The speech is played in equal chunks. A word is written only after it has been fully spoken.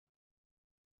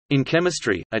In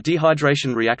chemistry, a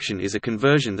dehydration reaction is a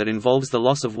conversion that involves the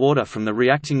loss of water from the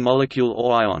reacting molecule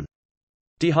or ion.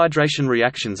 Dehydration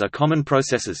reactions are common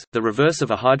processes, the reverse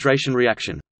of a hydration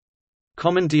reaction.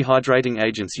 Common dehydrating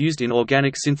agents used in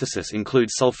organic synthesis include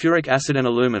sulfuric acid and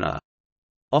alumina.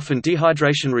 Often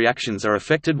dehydration reactions are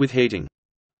affected with heating.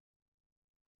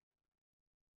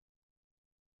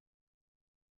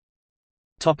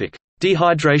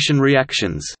 Dehydration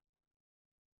reactions.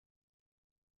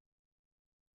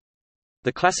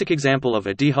 The classic example of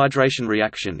a dehydration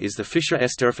reaction is the Fischer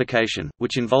esterification,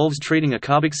 which involves treating a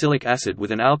carboxylic acid with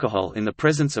an alcohol in the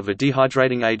presence of a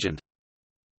dehydrating agent.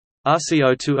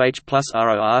 RCO2H plus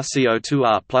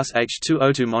RORCO2R plus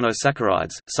H2O2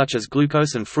 monosaccharides, such as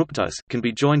glucose and fructose, can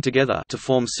be joined together to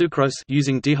form sucrose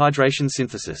using dehydration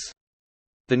synthesis.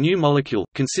 The new molecule,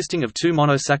 consisting of two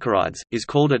monosaccharides, is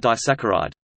called a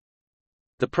disaccharide.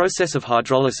 The process of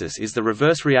hydrolysis is the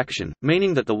reverse reaction,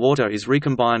 meaning that the water is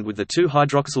recombined with the two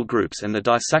hydroxyl groups and the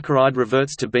disaccharide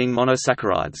reverts to being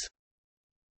monosaccharides.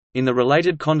 In the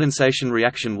related condensation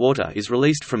reaction, water is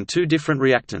released from two different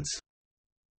reactants.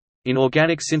 In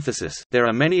organic synthesis, there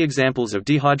are many examples of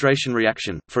dehydration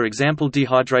reaction, for example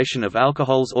dehydration of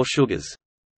alcohols or sugars.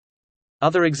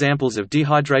 Other examples of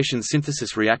dehydration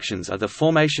synthesis reactions are the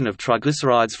formation of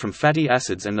triglycerides from fatty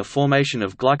acids and the formation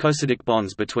of glycosidic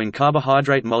bonds between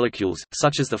carbohydrate molecules,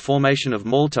 such as the formation of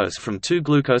maltose from two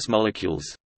glucose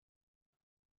molecules.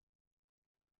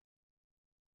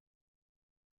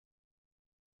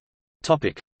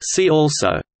 See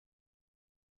also: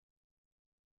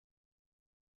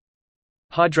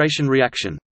 hydration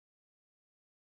reaction.